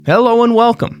Hello and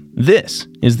welcome. This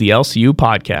is the LCU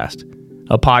Podcast,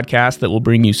 a podcast that will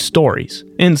bring you stories,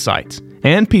 insights,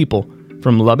 and people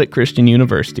from Lubbock Christian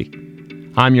University.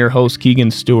 I'm your host,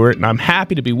 Keegan Stewart, and I'm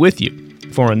happy to be with you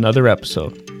for another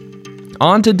episode.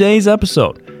 On today's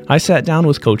episode, I sat down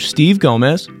with Coach Steve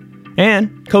Gomez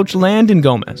and Coach Landon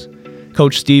Gomez.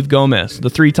 Coach Steve Gomez, the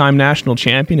three-time national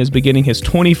champion, is beginning his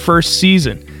 21st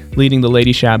season leading the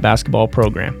Lady Chap basketball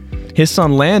program. His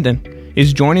son, Landon,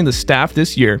 is joining the staff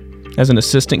this year as an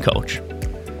assistant coach.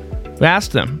 We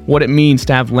asked them what it means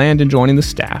to have Landon joining the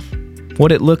staff,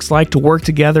 what it looks like to work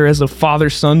together as a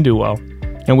father-son duo,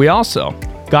 and we also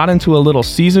got into a little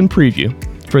season preview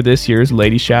for this year's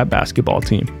Lady Chap basketball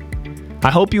team. I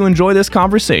hope you enjoy this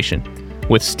conversation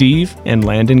with Steve and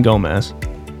Landon Gomez.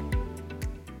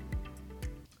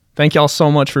 Thank y'all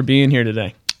so much for being here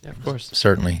today. Yeah, of course.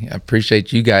 Certainly. I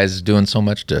appreciate you guys doing so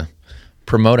much to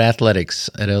promote athletics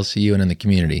at LCU and in the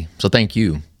community. So thank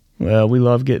you. Well, we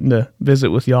love getting to visit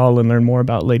with y'all and learn more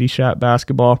about Lady Chap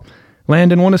basketball.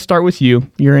 Landon, I want to start with you.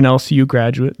 You're an LCU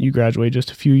graduate. You graduated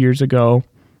just a few years ago,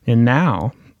 and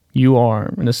now you are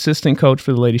an assistant coach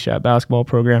for the Lady Chap basketball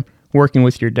program, working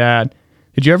with your dad.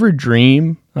 Did you ever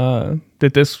dream that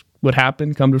this would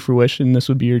happen, come to fruition, this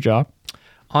would be your job?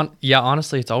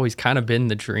 Honestly, it's always kind of been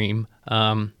the dream.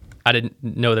 I didn't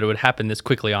know that it would happen this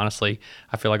quickly, honestly.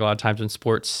 I feel like a lot of times in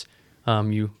sports,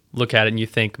 you look at it and you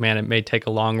think, man, it may take a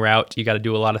long route. You got to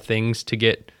do a lot of things to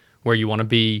get where you want to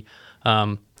be.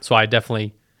 So I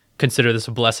definitely consider this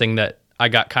a blessing that I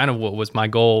got kind of what was my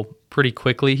goal pretty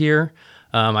quickly here.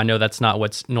 I know that's not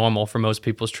what's normal for most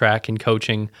people's track and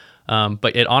coaching,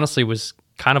 but it honestly was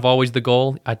kind of always the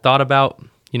goal. I thought about,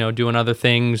 doing other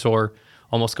things or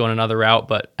almost going another route,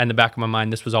 but in the back of my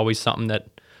mind, this was always something that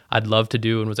I'd love to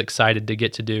do and was excited to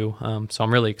get to do. So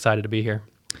I'm really excited to be here.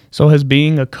 So has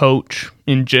being a coach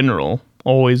in general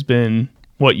always been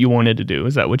what you wanted to do?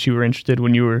 Is that what you were interested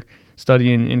when you were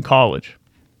studying in college?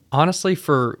 Honestly,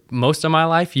 for most of my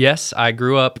life, yes. I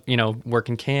grew up,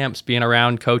 working camps, being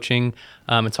around coaching,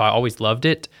 and so I always loved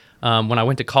it. When I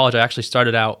went to college, I actually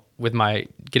started out with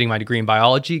getting my degree in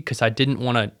biology because I didn't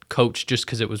want to coach just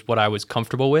because it was what I was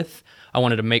comfortable with. I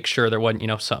wanted to make sure there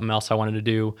wasn't, something else I wanted to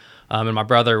do. And my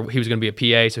brother, he was going to be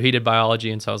a PA, so he did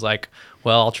biology. And so I was like,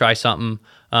 well, I'll try something.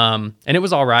 And it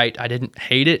was all right. I didn't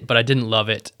hate it, but I didn't love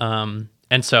it. And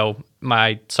so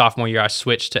my sophomore year, I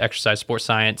switched to exercise sports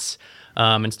science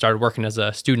and started working as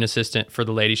a student assistant for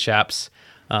the Lady Chaps.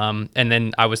 And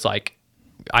then I was like,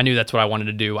 I knew that's what I wanted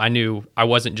to do. I knew I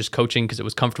wasn't just coaching because it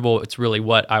was comfortable. It's really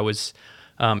what I was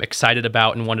excited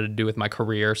about and wanted to do with my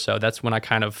career. So that's when I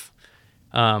kind of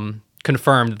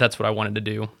confirmed that's what I wanted to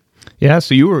do. Yeah,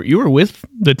 so you were with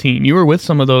the team. You were with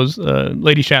some of those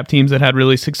Lady Chap teams that had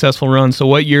really successful runs. So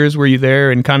what years were you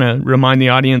there, and kind of remind the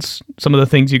audience some of the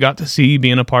things you got to see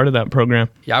being a part of that program?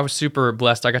 Yeah, I was super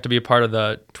blessed. I got to be a part of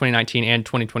the 2019 and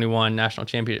 2021 national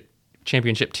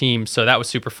championship team. So that was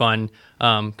super fun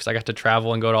because I got to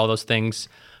travel and go to all those things.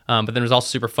 But then it was also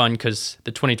super fun because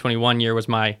the 2021 year was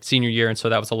my senior year, and so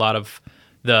that was a lot of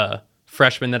the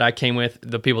freshmen that I came with,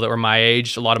 the people that were my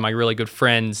age, a lot of my really good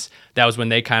friends. That was when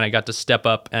they kind of got to step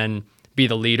up and be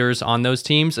the leaders on those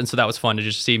teams. And so that was fun to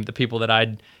just see the people that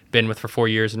I'd been with for 4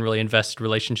 years and really invested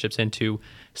relationships into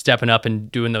stepping up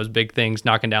and doing those big things,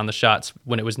 knocking down the shots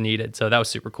when it was needed. So that was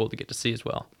super cool to get to see as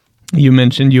well. You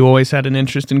mentioned you always had an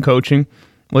interest in coaching.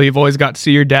 Well, you've always got to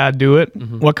see your dad do it.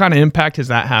 Mm-hmm. What kind of impact has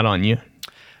that had on you?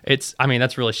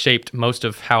 That's really shaped most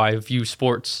of how I view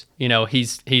sports.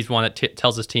 He's one that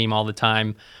tells his team all the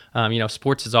time,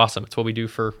 sports is awesome. It's what we do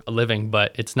for a living,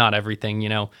 but it's not everything.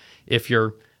 If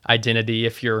your identity,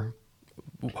 if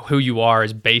who you are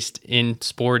is based in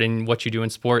sport and what you do in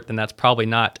sport, then that's probably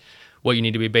not what you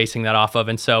need to be basing that off of.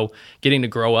 And so getting to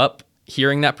grow up,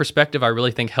 hearing that perspective, I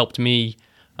really think helped me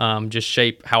just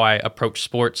shape how I approach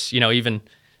sports. Even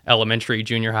elementary,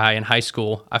 junior high, and high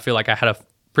school, I feel like I had a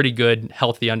pretty good,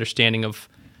 healthy understanding of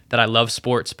that I love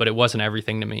sports, but it wasn't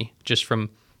everything to me, just from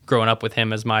growing up with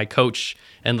him as my coach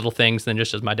and little things, then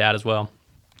just as my dad as well.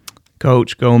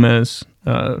 Coach Gomez,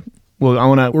 we're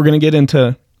going to get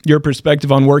into your perspective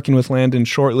on working with Landon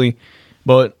shortly,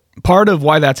 but part of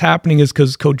why that's happening is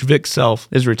because Coach Vic Self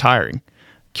is retiring.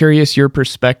 Curious your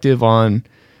perspective on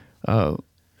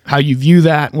how you view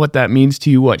that, what that means to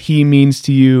you, what he means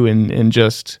to you, and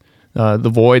just the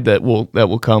void that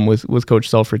will come with Coach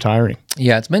Self retiring.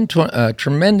 Yeah, it's been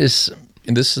tremendous.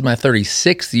 This is my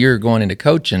 36th year going into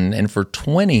coaching, and for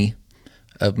 20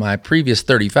 of my previous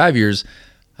 35 years,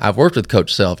 I've worked with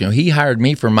Coach Self. He hired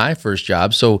me for my first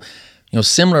job. So,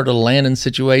 similar to the Landon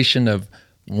situation of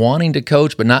wanting to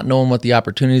coach, but not knowing what the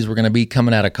opportunities were going to be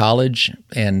coming out of college.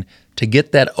 And to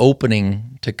get that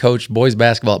opening to coach boys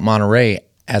basketball at Monterey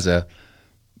as a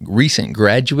recent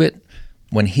graduate,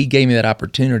 when he gave me that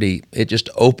opportunity, it just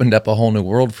opened up a whole new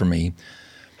world for me.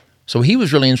 So he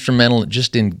was really instrumental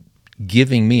just in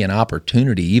giving me an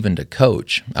opportunity even to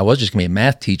coach. I was just going to be a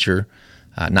math teacher,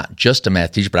 not just a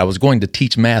math teacher, but I was going to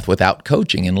teach math without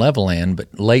coaching in Levelland.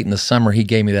 But late in the summer, he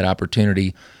gave me that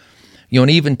opportunity. And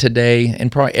even today,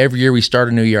 and probably every year we start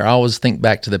a new year, I always think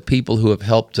back to the people who have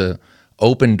helped to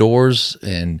open doors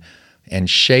and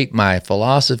shape my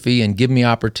philosophy and give me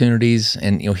opportunities.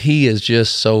 And he is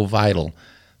just so vital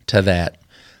to that.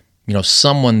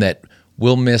 Someone that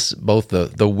will miss both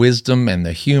the wisdom and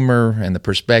the humor and the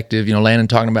perspective. Landon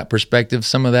talking about perspective,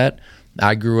 some of that.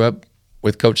 I grew up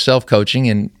with Coach Self coaching,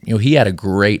 and he had a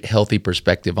great, healthy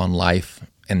perspective on life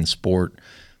and sport.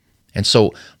 And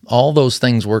so all those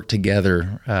things work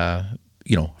together,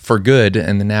 for good.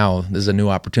 And then now there's a new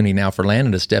opportunity now for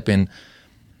Landon to step in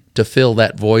to fill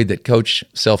that void that Coach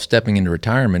Self stepping into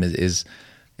retirement is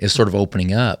sort of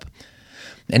opening up.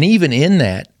 And even in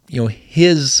that,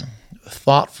 his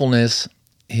thoughtfulness,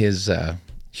 his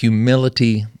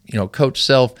humility, Coach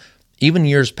Self, even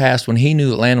years past when he knew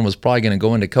that Landon was probably going to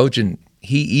go into coaching,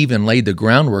 he even laid the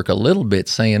groundwork a little bit,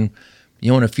 saying,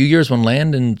 in a few years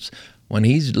when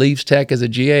he leaves Tech as a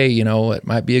GA, it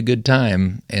might be a good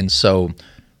time. And so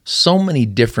many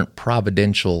different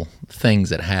providential things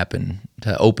that happen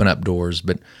to open up doors.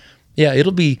 But yeah,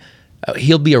 he'll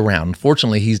be around.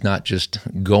 Fortunately, he's not just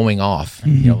going off,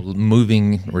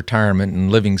 moving retirement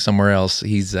and living somewhere else.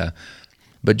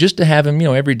 But just to have him,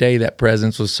 every day, that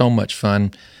presence was so much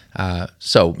fun.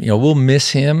 So we'll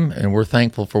miss him, and we're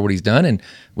thankful for what he's done, and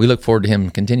we look forward to him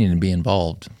continuing to be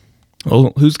involved.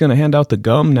 Well, who's going to hand out the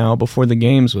gum now before the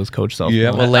games with Coach Self? Yeah,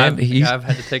 well, I've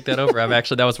had to take that over.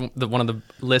 That was one of the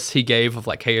lists he gave of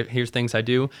like, hey, here's things I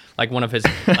do. Like one of his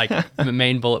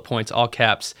main bullet points, all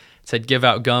caps, said, give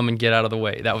out gum and get out of the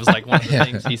way. That was like one of the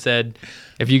things he said,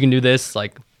 if you can do this,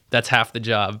 like that's half the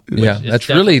job. Yeah, that's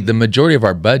really the majority of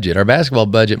our budget. Our basketball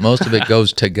budget, most of it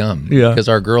goes to gum because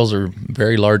our girls are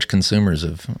very large consumers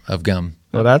of gum.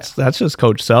 Well, that's just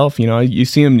Coach Self. You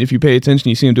see him, if you pay attention,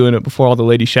 you see him doing it before all the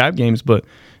Lady Chap games, but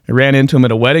I ran into him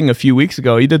at a wedding a few weeks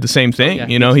ago. He did the same thing.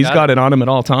 He's got it on him at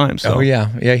all times. So. Oh, yeah.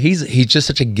 Yeah, he's just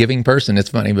such a giving person. It's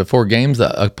funny. Before games,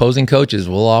 the opposing coaches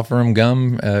will offer him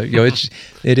gum.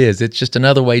 It's just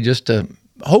another way just to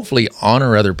hopefully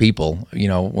honor other people.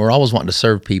 We're always wanting to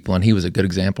serve people, and he was a good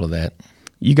example of that.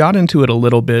 You got into it a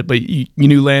little bit, but you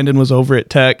knew Landon was over at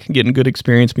Tech, getting good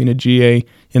experience being a GA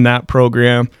in that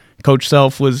program. Coach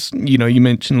Self was, you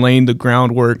mentioned laying the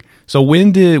groundwork. So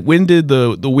when did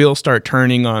the wheel start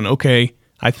turning on, okay,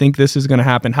 I think this is going to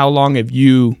happen? How long have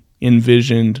you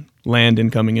envisioned Landon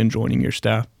coming and joining your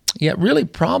staff? Yeah, really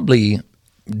probably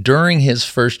during his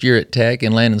first year at Tech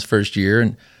and Landon's first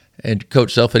year. And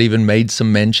Coach Self had even made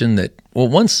some mention that,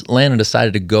 once Landon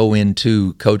decided to go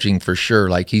into coaching for sure,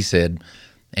 like he said,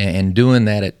 and doing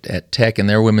that at Tech and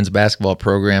their women's basketball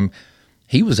program,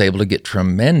 he was able to get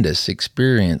tremendous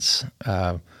experience,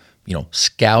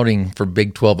 scouting for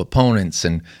Big 12 opponents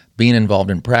and being involved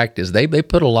in practice. They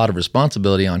put a lot of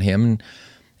responsibility on him.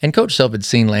 And Coach Self had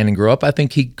seen Landon grow up. I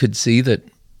think he could see that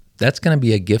that's going to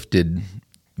be a gifted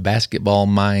basketball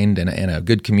mind and a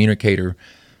good communicator.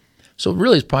 So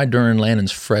really, it's probably during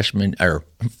Landon's first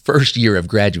year of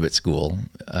graduate school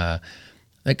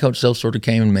that Coach Self sort of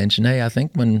came and mentioned, hey, I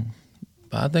think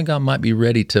I might be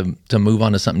ready to move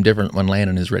on to something different when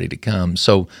Landon is ready to come.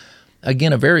 So,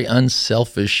 again, a very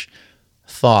unselfish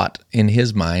thought in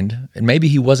his mind. And maybe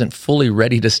he wasn't fully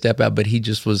ready to step out, but he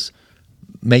just was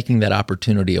making that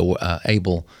opportunity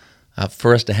able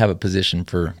for us to have a position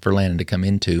for Landon to come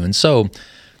into. And so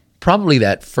probably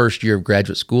that first year of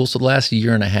graduate school, so the last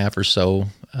year and a half or so,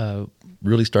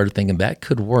 really started thinking that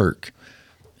could work.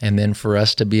 And then for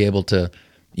us to be able to,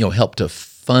 help to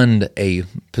fund a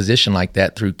position like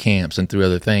that through camps and through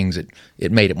other things,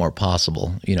 it made it more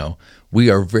possible.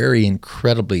 We are very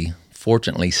incredibly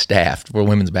fortunately staffed for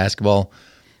women's basketball.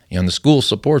 In the school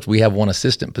supports, we have one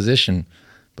assistant position,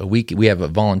 but we have a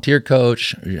volunteer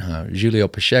coach, Julio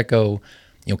Pacheco.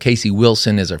 Casey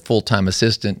Wilson is our full-time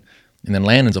assistant, and then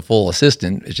Landon's a full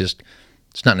assistant.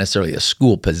 It's not necessarily a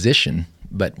school position,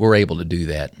 but we're able to do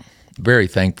that. Very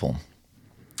thankful.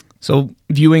 So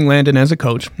viewing Landon as a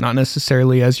coach, not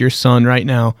necessarily as your son right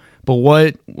now, but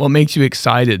what makes you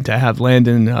excited to have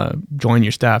Landon join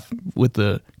your staff with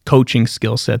the coaching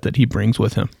skill set that he brings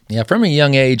with him? Yeah, from a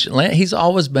young age, he's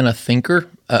always been a thinker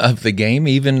of the game,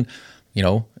 even,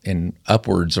 in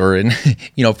upwards or in,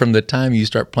 from the time you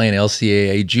start playing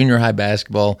LCAA, junior high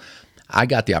basketball. I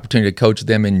got the opportunity to coach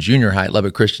them in junior high at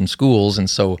Lubbock Christian Schools. And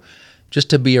so just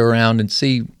to be around and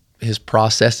see his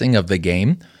processing of the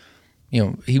game,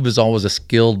 he was always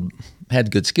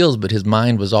had good skills, but his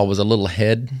mind was always a little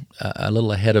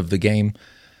ahead of the game.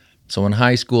 So in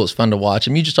high school, it's fun to watch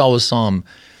him. You just always saw him.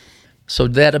 So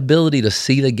that ability to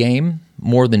see the game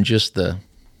more than just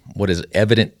what is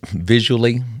evident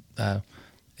visually,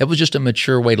 it was just a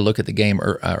mature way to look at the game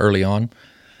early on.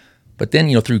 But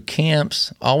then, through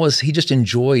camps, he just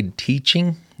enjoyed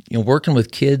teaching. Working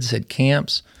with kids at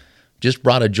camps just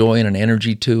brought a joy and an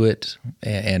energy to it,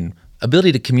 and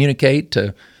ability to communicate,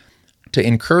 to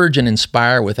encourage and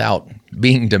inspire without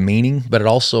being demeaning, but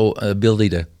also ability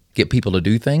to get people to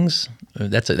do things.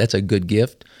 That's a good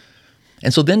gift.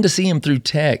 And so then to see him through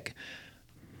Tech,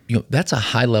 that's a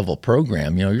high-level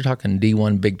program. You're talking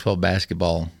D1 Big 12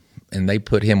 basketball, and they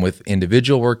put him with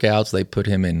individual workouts. They put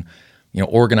him in,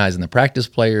 organizing the practice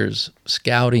players,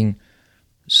 scouting.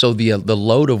 So the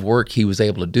load of work he was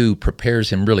able to do prepares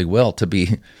him really well to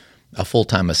be a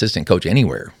full-time assistant coach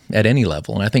anywhere, at any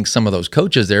level. And I think some of those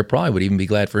coaches there probably would even be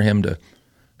glad for him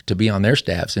to be on their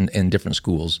staffs in different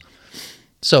schools.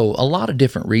 So a lot of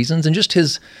different reasons, and just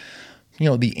his,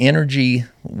 the energy.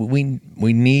 We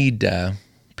need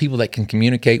people that can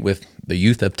communicate with the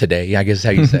youth of today, I guess is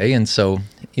how you say. And so,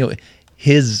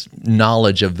 his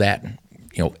knowledge of that,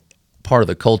 part of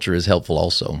the culture is helpful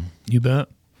also. You bet.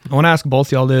 I want to ask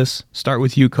both y'all this. Start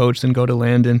with you, Coach, then go to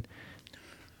Landon.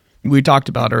 We talked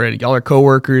about already. Y'all are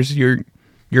coworkers. You're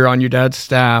on your dad's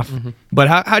staff. Mm-hmm. But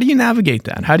how do you navigate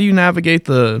that? How do you navigate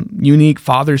the unique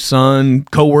father-son,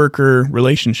 coworker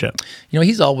relationship?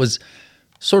 He's always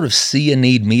sort of see a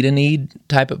need, meet a need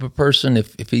type of a person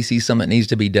if he sees something that needs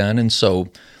to be done. And so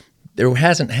there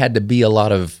hasn't had to be a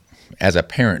lot of, as a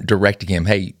parent, directing him,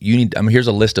 hey, here's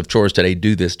a list of chores today,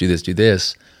 do this, do this, do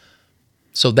this.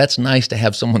 So that's nice to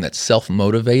have someone that's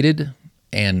self-motivated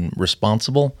and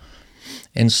responsible.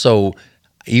 And so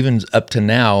even up to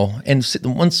now, and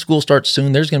once school starts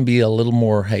soon, there's going to be a little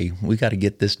more, hey, we got to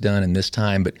get this done in this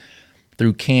time. But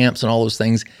through camps and all those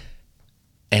things,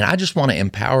 and I just want to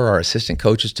empower our assistant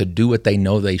coaches to do what they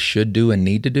know they should do and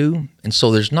need to do. And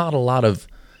so there's not a lot of,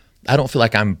 I don't feel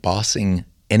like I'm bossing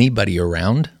anybody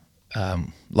around. A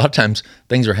lot of times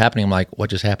things are happening, I'm like, what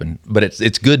just happened? But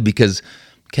it's good because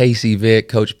Casey, Vic,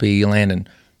 Coach P, Landon,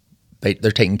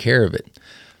 they're taking care of it.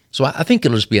 So I think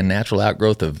it'll just be a natural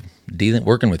outgrowth of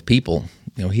working with people.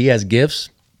 He has gifts,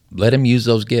 let him use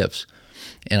those gifts.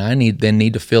 And I need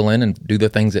to fill in and do the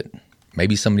things that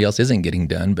maybe somebody else isn't getting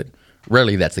done, but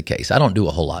rarely that's the case. I don't do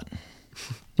a whole lot.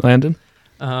 Landon?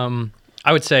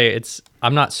 I would say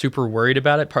I'm not super worried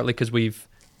about it, partly because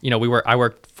I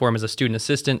worked for him as a student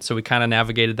assistant, so we kind of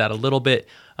navigated that a little bit.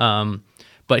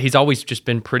 But he's always just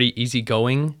been pretty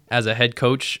easygoing as a head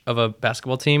coach of a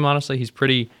basketball team, honestly. He's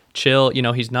pretty chill.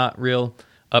 He's not real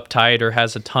uptight or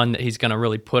has a ton that he's going to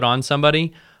really put on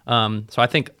somebody. So I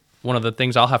think one of the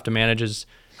things I'll have to manage is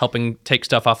helping take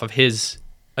stuff off of his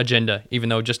agenda, even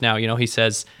though just now, he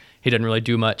says he doesn't really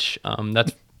do much.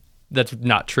 That's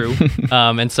not true.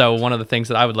 And so one of the things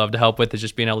that I would love to help with is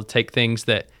just being able to take things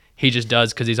that he just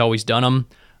does because he's always done them.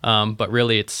 But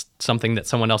really it's something that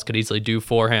someone else could easily do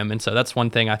for him. And so that's one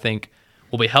thing I think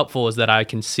will be helpful is that I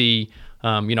can see,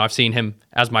 I've seen him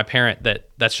as my parent,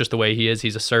 that's just the way he is.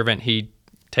 He's a servant. He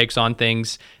takes on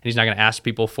things and he's not going to ask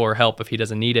people for help if he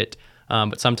doesn't need it.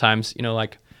 But sometimes,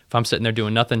 like if I'm sitting there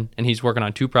doing nothing and he's working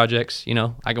on 2 projects,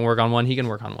 I can work on one, he can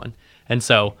work on one. And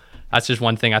so that's just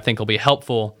one thing I think will be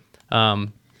helpful.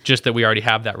 Just that we already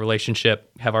have that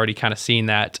relationship, have already kind of seen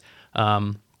that.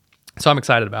 So I'm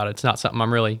excited about it. It's not something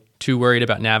I'm really too worried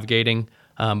about navigating,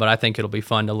 but I think it'll be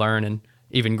fun to learn and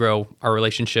even grow our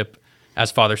relationship as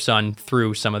father-son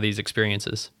through some of these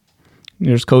experiences.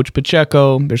 There's Coach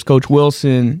Pacheco, there's Coach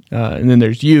Wilson, and then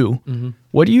there's you. Mm-hmm.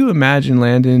 What do you imagine,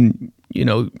 Landon,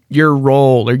 your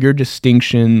role or your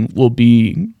distinction will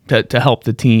be to help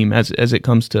the team as it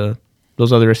comes to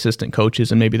those other assistant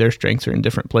coaches and maybe their strengths are in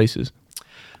different places?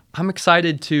 I'm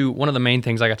excited one of the main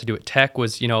things I got to do at Tech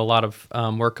was, a lot of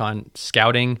work on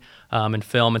scouting and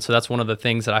film. And so that's one of the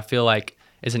things that I feel like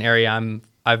is an area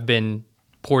I've been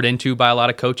poured into by a lot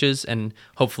of coaches and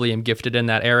hopefully am gifted in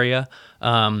that area,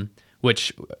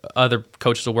 which other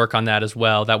coaches will work on that as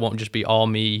well. That won't just be all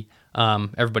me.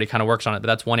 Everybody kind of works on it, but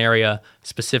that's one area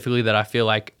specifically that I feel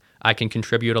like I can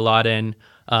contribute a lot in.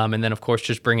 And then, of course,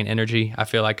 just bringing energy. I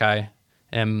feel like I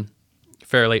am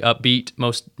fairly upbeat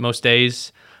most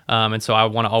days. And so I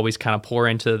want to always kind of pour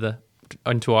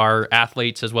into our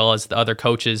athletes as well as the other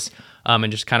coaches,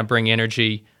 and just kind of bring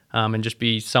energy, and just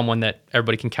be someone that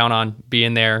everybody can count on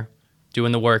being there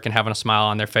doing the work and having a smile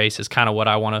on their face is kind of what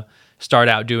I want to start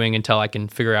out doing until I can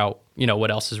figure out,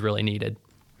 what else is really needed.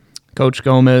 Coach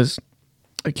Gomez,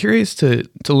 I'm curious to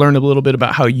learn a little bit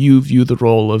about how you view the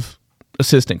role of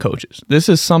assistant coaches. This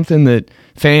is something that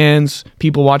fans,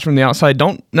 people watching from the outside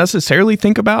don't necessarily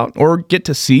think about or get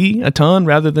to see a ton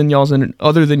other than y'all's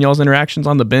interactions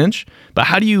on the bench. But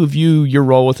how do you view your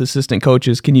role with assistant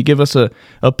coaches? Can you give us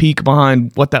a peek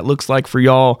behind what that looks like for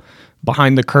y'all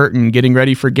behind the curtain, getting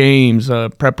ready for games,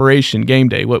 preparation, game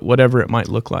day, whatever it might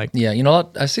look like? Yeah,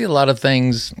 I see a lot of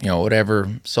things, whatever,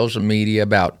 social media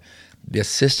about the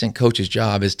assistant coach's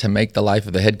job is to make the life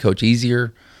of the head coach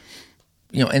easier.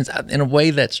 And in a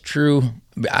way that's true.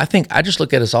 I think I just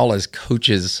look at us all as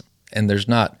coaches, and there's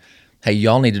not, hey,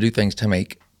 y'all need to do things to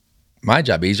make my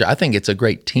job easier. I think it's a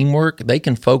great teamwork. They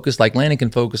can focus, like Landon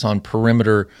can focus on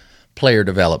perimeter player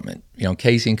development.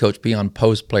 Casey and Coach P on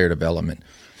post player development.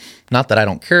 Not that I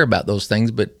don't care about those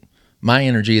things, but my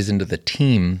energy is into the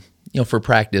team. For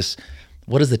practice,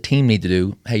 what does the team need to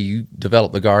do? Hey, you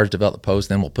develop the guards, develop the posts,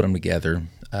 then we'll put them together.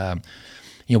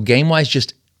 Game-wise,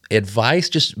 just advice,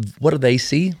 just what do they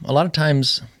see? A lot of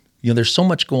times, there's so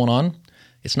much going on.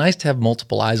 It's nice to have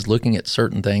multiple eyes looking at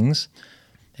certain things.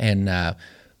 And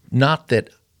not that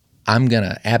I'm going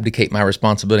to abdicate my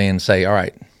responsibility and say, all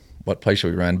right, what play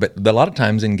should we run? But a lot of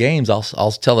times in games,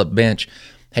 I'll tell the bench,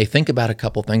 hey, think about a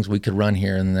couple things we could run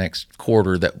here in the next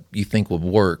quarter that you think would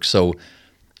work. So,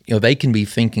 they can be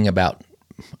thinking about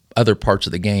other parts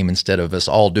of the game instead of us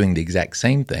all doing the exact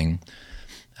same thing.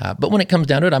 But when it comes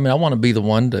down to it, I want to be the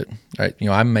one that,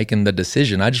 I'm making the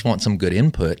decision. I just want some good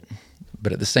input.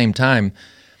 But at the same time,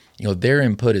 their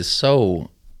input is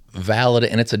so valid,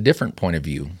 and it's a different point of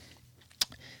view.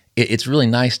 It's really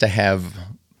nice to have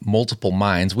multiple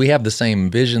minds. We have the same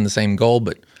vision, the same goal,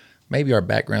 but maybe our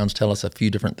backgrounds tell us a few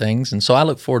different things. And so I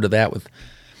look forward to that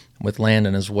with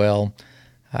Landon as well.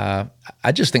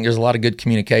 I just think there's a lot of good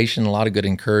communication, a lot of good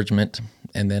encouragement,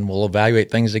 and then we'll evaluate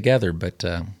things together. But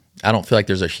I don't feel like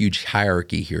there's a huge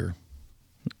hierarchy here.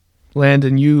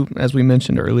 Landon, you, as we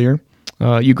mentioned earlier,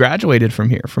 you graduated from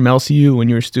here, from LCU when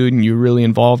you were a student. You were really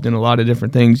involved in a lot of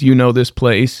different things. You know this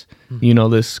place,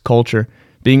 this culture.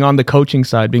 Being on the coaching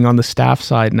side, being on the staff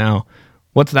side now,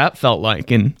 what's that felt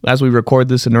like? And as we record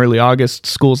this in early August,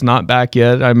 school's not back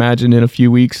yet. I imagine in a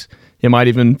few weeks it might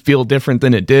even feel different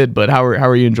than it did. But how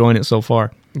are you enjoying it so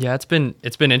far? Yeah, it's been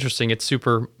interesting. It's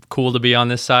super cool to be on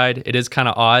this side. It is kind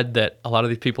of odd that a lot of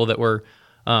these people that were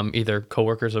either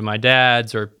coworkers of my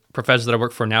dad's or professors that I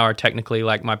work for now are technically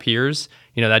like my peers.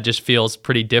 That just feels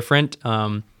pretty different.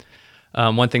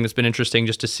 One thing that's been interesting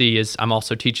just to see is I'm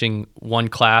also teaching one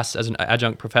class as an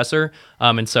adjunct professor.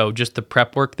 And so just the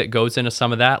prep work that goes into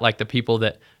some of that, like the people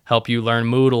that help you learn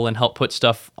Moodle and help put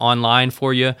stuff online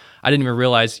for you. I didn't even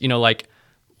realize,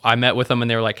 I met with them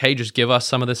and they were like, hey, just give us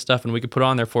some of this stuff and we could put it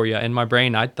on there for you. In my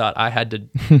brain, I thought I had to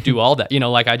do all that.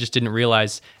 I just didn't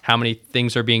realize how many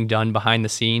things are being done behind the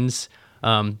scenes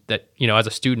that, as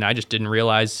a student, I just didn't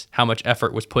realize how much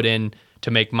effort was put in to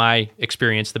make my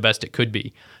experience the best it could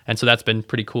be. And so that's been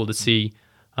pretty cool to see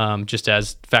just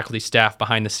as faculty staff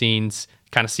behind the scenes,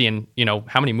 kind of seeing,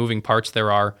 how many moving parts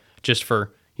there are just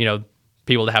for,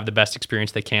 people to have the best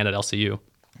experience they can at LCU.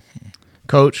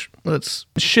 Coach, let's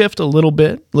shift a little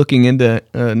bit looking into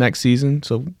next season.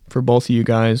 So for both of you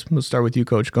guys, we'll start with you,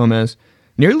 Coach Gomez.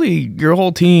 Nearly your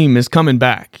whole team is coming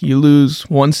back. You lose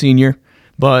one senior,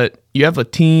 but you have a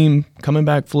team coming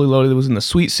back fully loaded. It was in the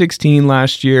Sweet 16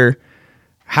 last year.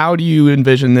 How do you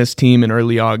envision this team in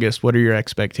early August? What are your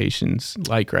expectations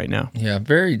like right now? Yeah,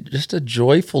 just a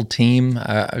joyful team.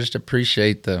 I just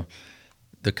appreciate the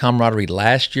camaraderie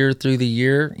last year through the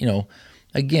year.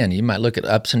 Again, you might look at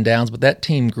ups and downs, but that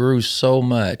team grew so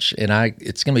much, and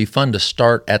it's going to be fun to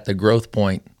start at the growth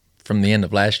point from the end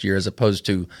of last year as opposed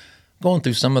to going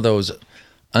through some of those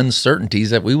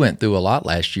uncertainties that we went through a lot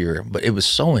last year. But it was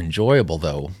so enjoyable,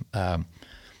 though.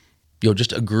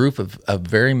 Just a group of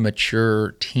very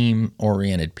mature,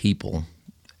 team-oriented people,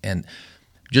 and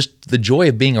just the joy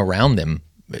of being around them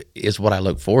is what I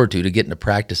look forward to getting to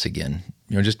practice again.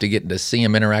 Just to get to see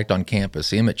them interact on campus,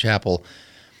 see them at chapel.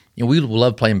 We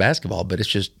love playing basketball, but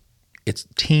it's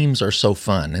teams are so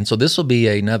fun. And so this will be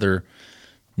another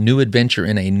new adventure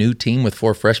in a new team with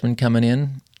 4 freshmen coming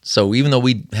in. So even though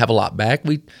we have a lot back,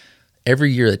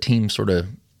 every year the team sort of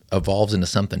evolves into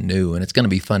something new, and it's going to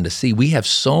be fun to see. We have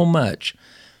so much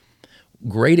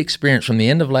great experience from the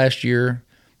end of last year.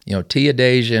 Tia,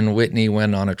 Deja, and Whitney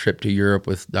went on a trip to Europe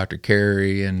with Dr.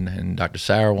 Carey and Dr.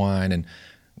 Sourwine, and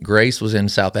Grace was in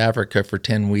South Africa for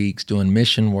 10 weeks doing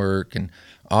mission work, and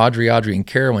Audrey, and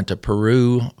Kara went to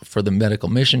Peru for the medical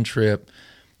mission trip.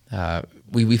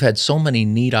 we've had so many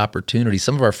neat opportunities.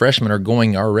 Some of our freshmen are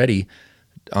going already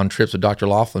on trips with Dr.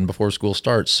 Laughlin before school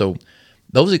starts. So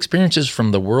those experiences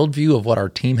from the worldview of what our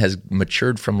team has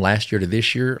matured from last year to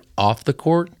this year off the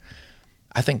court,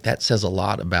 I think that says a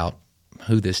lot about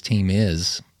who this team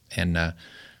is and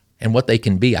what they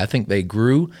can be. I think they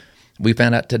grew. We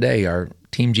found out today our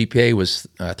team GPA was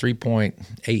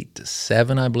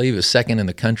 3.87, I believe. It was second in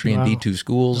the country in D2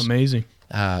 schools. Amazing.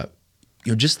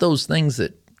 Just those things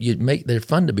that they're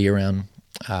fun to be around.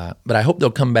 But I hope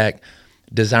they'll come back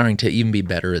desiring to even be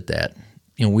better at that.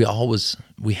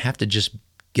 We have to just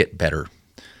get better.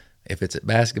 If it's at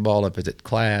basketball, if it's at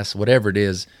class, whatever it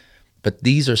is. But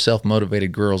these are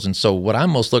self-motivated girls. And so what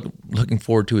I'm most looking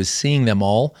forward to is seeing them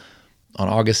all on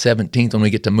August 17th when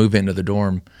we get to move into the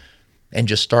dorm and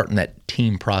just starting that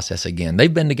team process again.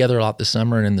 They've been together a lot this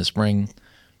summer and in the spring,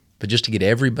 but just to get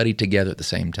everybody together at the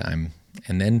same time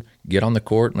and then get on the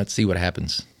court and let's see what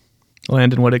happens.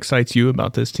 Landon, what excites you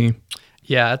about this team?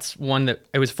 Yeah, it's one that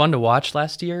it was fun to watch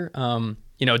last year.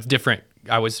 It's different.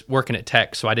 I was working at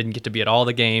Tech, so I didn't get to be at all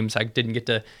the games. I didn't get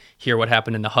to hear what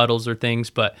happened in the huddles or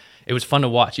things, but it was fun to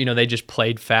watch. They just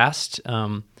played fast.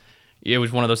 It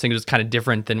was one of those things that was kind of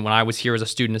different than when I was here as a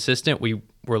student assistant. We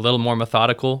were a little more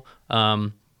methodical,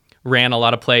 ran a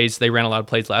lot of plays. They ran a lot of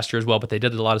plays last year as well, but they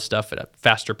did a lot of stuff at a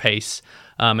faster pace.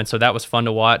 And so that was fun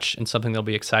to watch and something they'll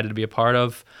be excited to be a part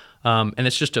of. And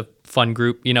it's just a fun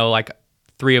group, like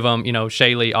three of them,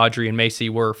 Shaylee, Audrey, and Macy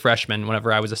were freshmen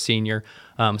whenever I was a senior.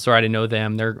 So I already know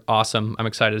them. They're awesome. I'm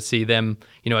excited to see them,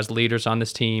 as leaders on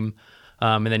this team.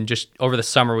 And then just over the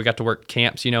summer, we got to work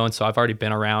camps, and so I've already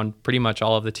been around pretty much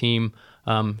all of the team.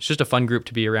 It's just a fun group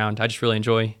to be around. I just really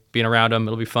enjoy being around them.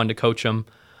 It'll be fun to coach them.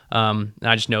 And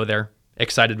I just know they're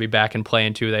excited to be back and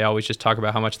playing too. They always just talk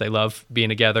about how much they love being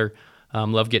together,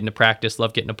 love getting to practice,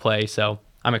 love getting to play. So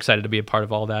I'm excited to be a part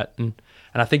of all that. And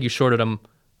I think you shorted them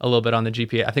a little bit on the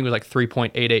GPA. I think it was like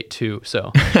 3.882.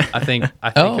 So I think it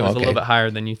was a little bit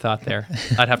higher than you thought there.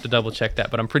 I'd have to double check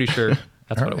that, but I'm pretty sure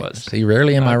that's what it was. See,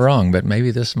 rarely am I wrong, but maybe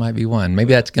this might be one.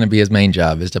 Maybe that's going to be his main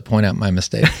job, is to point out my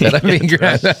mistakes. No,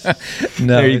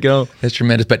 there you go. It's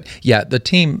tremendous. But yeah, the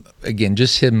team, again,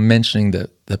 just him mentioning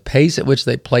the pace at which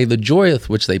they play, the joy with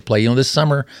which they play. This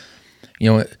summer,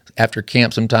 after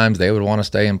camp sometimes they would want to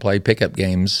stay and play pickup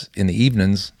games in the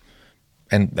evenings.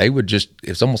 And they would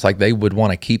it's almost like they would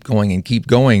want to keep going and keep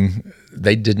going.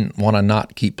 They didn't want to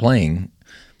not keep playing,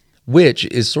 which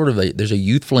is sort of there's a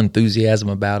youthful enthusiasm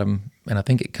about them. And I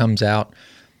think it comes out.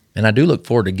 And I do look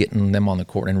forward to getting them on the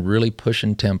court and really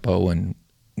pushing tempo and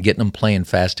getting them playing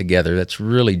fast together. That's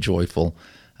really joyful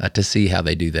to see how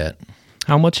they do that.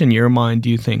 How much in your mind do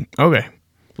you think, okay,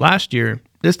 last year,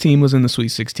 this team was in the Sweet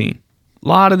 16. A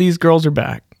lot of these girls are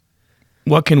back.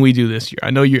 What can we do this year?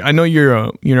 I know you're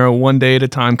a one day at a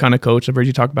time kind of coach. I've heard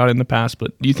you talk about it in the past,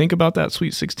 but do you think about that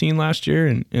Sweet 16 last year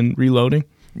and reloading?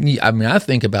 Yeah, I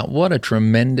think about what a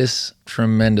tremendous,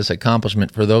 tremendous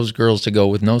accomplishment for those girls to go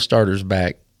with no starters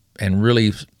back and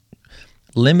really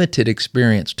limited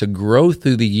experience to grow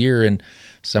through the year and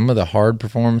some of the hard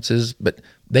performances, but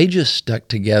they just stuck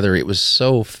together. It was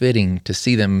so fitting to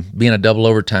see them being a double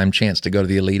overtime chance to go to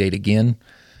the Elite Eight again.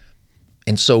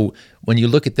 And so when you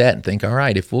look at that and think, all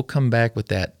right, if we'll come back with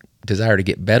that desire to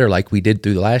get better like we did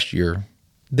through the last year,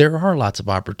 there are lots of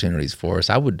opportunities for us.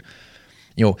 I would,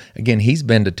 again, he's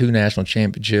been to 2 national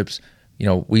championships.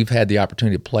 We've had the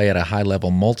opportunity to play at a high level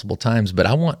multiple times, but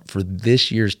I want for this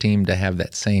year's team to have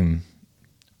that same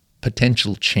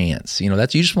potential chance. You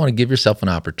just want to give yourself an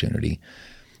opportunity.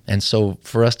 And so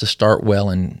for us to start well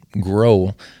and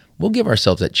grow, we'll give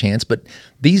ourselves that chance. But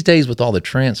these days with all the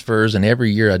transfers and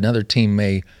every year another team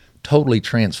may totally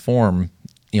transform,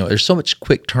 there's so much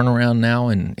quick turnaround now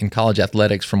in college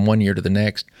athletics from one year to the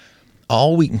next.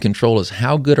 All we can control is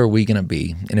how good are we going to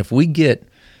be. And if we get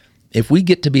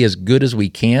to be as good as we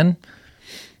can,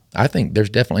 I think there's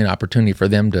definitely an opportunity for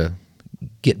them to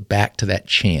get back to that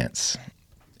chance.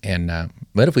 And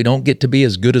but if we don't get to be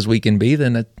as good as we can be,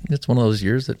 then it's one of those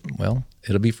years that,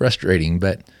 it'll be frustrating.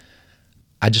 But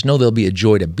I just know they'll be a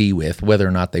joy to be with, whether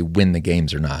or not they win the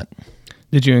games or not.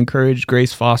 Did you encourage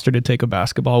Grace Foster to take a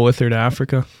basketball with her to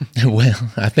Africa?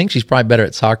 Well, I think she's probably better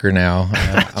at soccer now.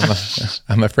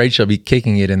 I'm afraid she'll be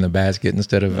kicking it in the basket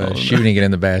instead of shooting it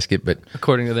in the basket. But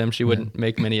according to them, she wouldn't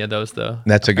make many of those, though.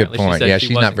 That's a good point. Yeah,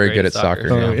 she's not very good at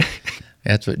soccer. Oh, yeah.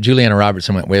 That's what Juliana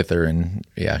Robertson went with her, and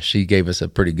she gave us a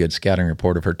pretty good scouting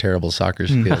report of her terrible soccer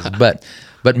skills.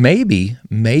 But maybe,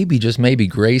 just maybe,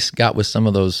 Grace got with some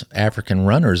of those African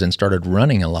runners and started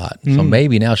running a lot. So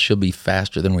maybe now she'll be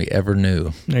faster than we ever knew.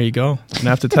 There you go.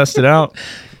 Gonna have to test it out.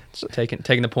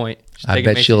 taking the point. She's I taking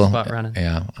bet Macy's she'll. spot running.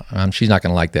 Yeah, she's not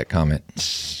going to like that comment.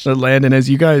 So Landon, as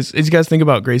you guys think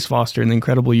about Grace Foster and the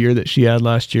incredible year that she had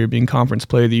last year, being Conference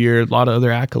Player of the Year, a lot of other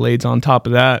accolades on top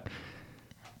of that.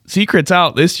 Secret's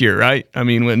out this year, right? I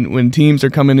mean, when teams are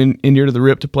coming in here to the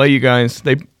RIP to play you guys,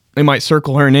 they might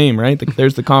circle her name, right?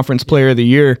 There's the Conference Player of the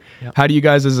Year. Yep. How do you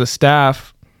guys as a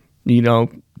staff,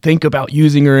 think about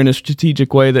using her in a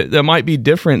strategic way that might be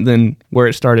different than where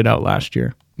it started out last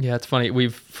year? Yeah, it's funny.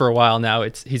 We've for a while now.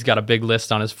 He's got a big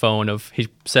list on his phone of. He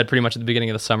said pretty much at the beginning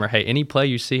of the summer, "Hey, any play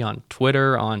you see on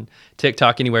Twitter, on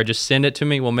TikTok, anywhere, just send it to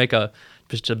me. We'll make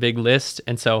just a big list."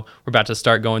 And so we're about to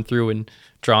start going through and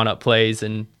drawing up plays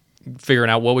and figuring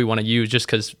out what we want to use. Just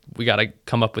because we got to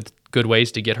come up with good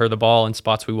ways to get her the ball in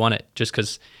spots we want it. Just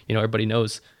because everybody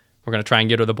knows we're going to try and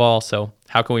get her the ball. So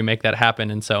how can we make that happen?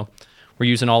 And so we're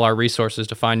using all our resources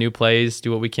to find new plays,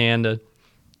 do what we can to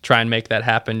try and make that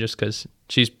happen. Just because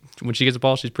when she gets the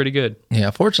ball, she's pretty good.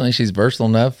 Yeah, fortunately, she's versatile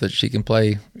enough that she can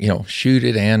play, shoot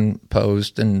it and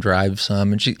post and drive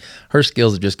some. And her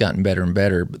skills have just gotten better and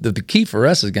better. But the key for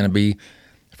us is going to be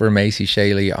for Macy,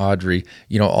 Shaylee, Audrey,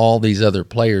 all these other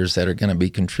players that are going to be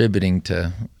contributing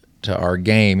to our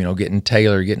game. Getting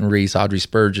Taylor, getting Reese, Audrey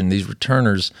Spurgeon, these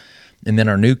returners, and then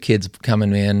our new kids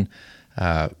coming in,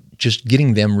 just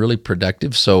getting them really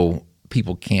productive so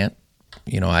people can't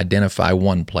identify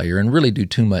one player and really do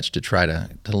too much to try to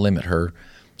limit her.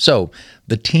 So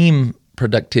the team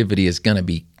productivity is going to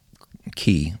be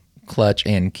key, clutch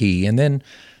and key. And then,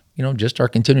 just our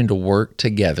continuing to work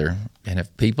together. And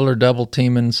if people are double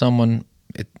teaming someone,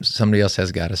 somebody else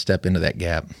has got to step into that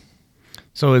gap.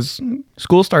 So as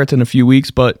school starts in a few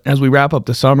weeks, but as we wrap up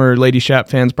the summer, Lady Chap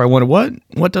fans probably wonder,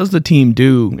 what does the team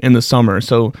do in the summer?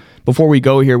 So before we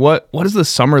go here, what does the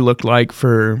summer look like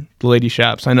for the Lady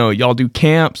Chaps? I know y'all do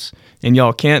camps, and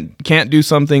y'all can't do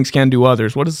some things, can do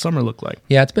others. What does the summer look like?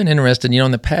 Yeah, it's been interesting.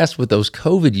 In the past with those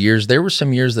COVID years, there were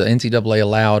some years the NCAA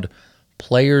allowed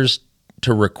players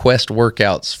to request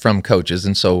workouts from coaches.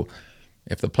 And so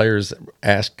if the players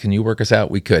asked, can you work us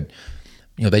out? We could.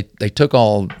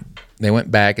 They went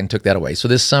back and took that away. So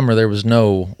this summer there was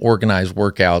no organized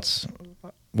workouts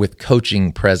with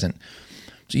coaching present.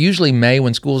 So usually May,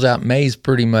 when school's out, May's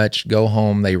pretty much go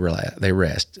home, they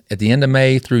rest. At the end of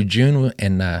May through June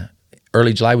and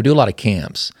early July, we do a lot of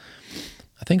camps.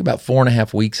 I think about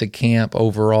 4.5 weeks of camp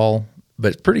overall,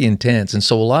 but it's pretty intense. And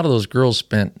so a lot of those girls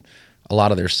spent a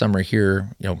lot of their summer here,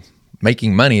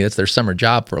 making money. That's their summer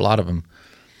job for a lot of them.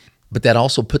 But that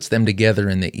also puts them together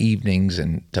in the evenings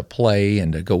and to play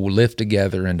and to go lift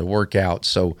together and to work out.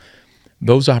 So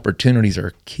those opportunities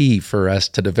are key for us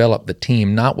to develop the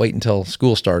team, not wait until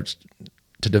school starts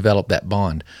to develop that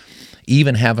bond.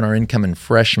 Even having our incoming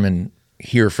freshmen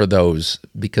here for those,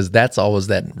 because that's always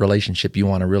that relationship you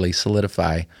want to really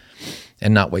solidify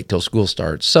and not wait till school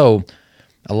starts. So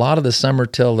a lot of the summer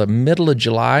till the middle of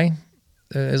July,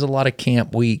 there's a lot of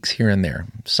camp weeks here and there,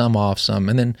 some off, some,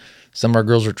 and then some of our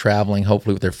girls are traveling,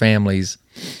 hopefully with their families.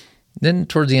 Then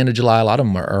towards the end of July, a lot of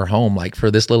them are home, like for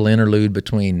this little interlude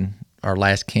between our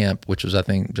last camp, which was, I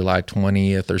think, July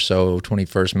 20th or so,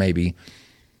 21st maybe,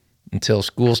 until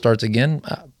school starts again.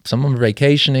 Some of them are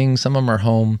vacationing, some of them are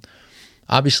home.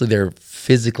 Obviously, they're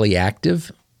physically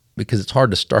active because it's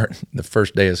hard to start the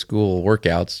first day of school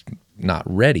workouts not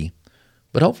ready.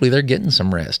 But hopefully they're getting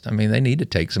some rest. I mean, they need to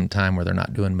take some time where they're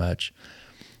not doing much.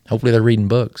 Hopefully they're reading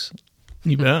books.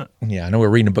 You bet. Yeah, I know we're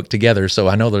reading a book together, so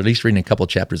I know they're at least reading a couple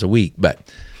chapters a week, but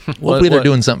hopefully they're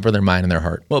doing something for their mind and their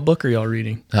heart. What book are y'all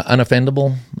reading?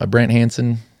 Unoffendable by Brent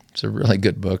Hansen. It's a really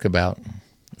good book about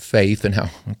faith and how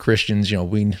Christians,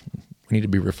 we need to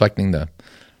be reflecting the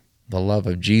love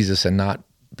of Jesus and not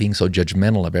being so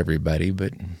judgmental of everybody,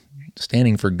 but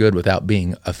standing for good without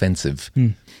being offensive.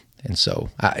 And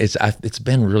so it's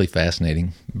been really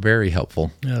fascinating, very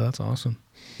helpful. Yeah, that's awesome.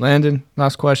 Landon,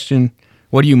 last question.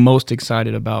 What are you most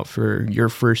excited about for your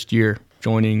first year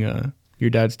joining your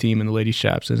dad's team in the Lady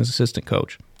Chaps as an assistant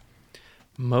coach?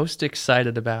 Most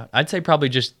excited about? I'd say probably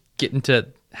just getting to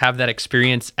have that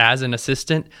experience as an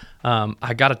assistant.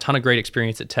 I got a ton of great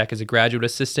experience at Tech as a graduate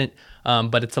assistant,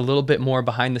 but it's a little bit more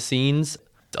behind the scenes,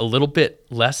 a little bit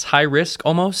less high risk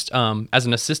almost. As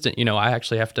an assistant, I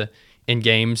actually have to, in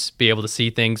games, be able to see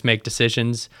things, make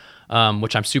decisions,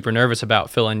 which I'm super nervous about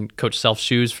filling Coach Self's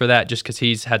shoes for that, just because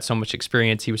he's had so much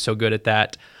experience. He was so good at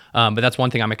that. But that's one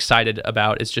thing I'm excited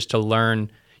about, is just to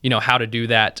learn, how to do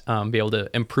that, be able to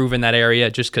improve in that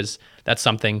area, just because that's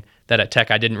something that at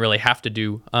Tech I didn't really have to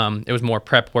do. It was more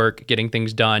prep work, getting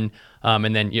things done.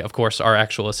 And then, of course, our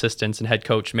actual assistants and head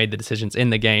coach made the decisions in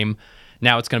the game.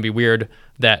 Now it's going to be weird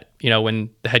that, when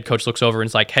the head coach looks over and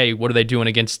it's like, hey, what are they doing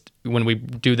against when we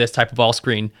do this type of ball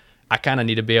screen? I kind of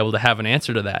need to be able to have an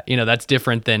answer to that. That's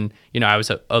different than, I was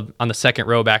on the second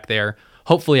row back there.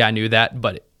 Hopefully I knew that,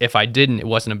 but if I didn't, it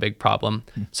wasn't a big problem.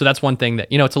 So that's one thing that,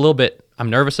 it's a little bit, I'm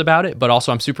nervous about it, but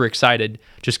also I'm super excited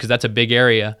just because that's a big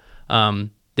area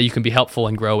that you can be helpful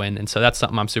and grow in. And so that's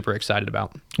something I'm super excited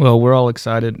about. Well, we're all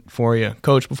excited for you.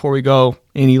 Coach, before we go,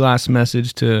 any last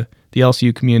message to the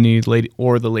LCU community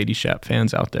or the Lady Chap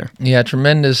fans out there? Yeah,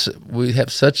 tremendous. We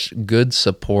have such good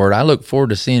support. I look forward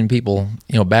to seeing people,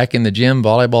 back in the gym,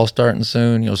 volleyball starting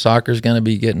soon. Soccer's going to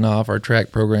be getting off, our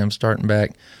track program starting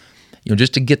back.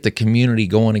 Just to get the community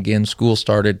going again, school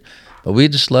started. But we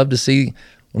just love to see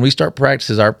when we start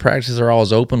practices, our practices are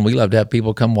always open. We love to have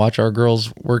people come watch our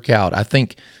girls work out. I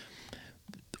think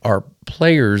our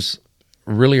players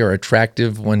really are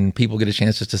attractive when people get a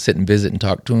chance just to sit and visit and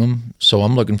talk to them. So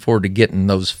I'm looking forward to getting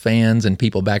those fans and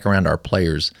people back around our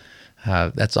players.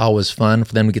 That's always fun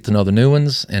for them to get to know the new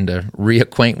ones and to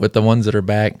reacquaint with the ones that are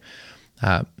back.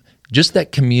 Just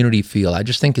that community feel. I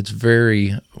just think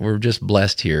we're just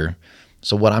blessed here.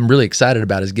 So what I'm really excited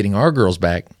about is getting our girls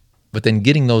back, but then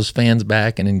getting those fans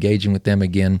back and engaging with them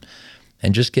again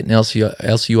and just getting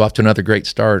LCU off to another great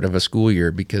start of a school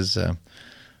year because,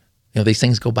 these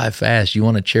things go by fast. You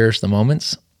want to cherish the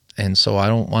moments. And so I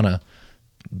don't want to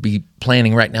be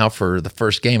planning right now for the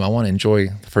first game. I want to enjoy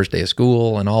the first day of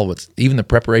school and even the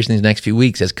preparation these next few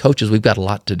weeks. As coaches, we've got a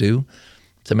lot to do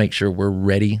to make sure we're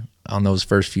ready on those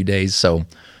first few days. So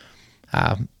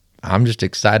I'm just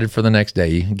excited for the next day.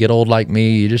 You get old like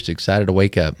me, you're just excited to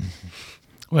wake up.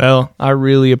 Well, I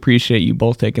really appreciate you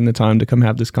both taking the time to come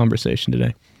have this conversation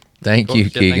today. Thank you,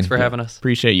 Keegan. Thanks for having us.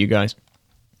 Appreciate you guys.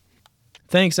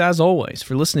 Thanks, as always,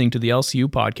 for listening to the LCU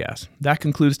podcast. That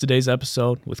concludes today's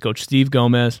episode with Coach Steve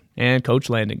Gomez and Coach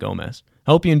Landon Gomez.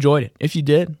 I hope you enjoyed it. If you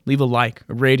did, leave a like,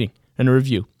 a rating, and a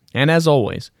review. And as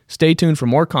always, stay tuned for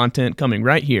more content coming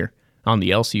right here on the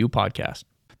LCU podcast.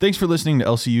 Thanks for listening to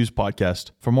LCU's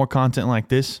podcast. For more content like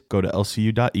this, go to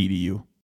lcu.edu.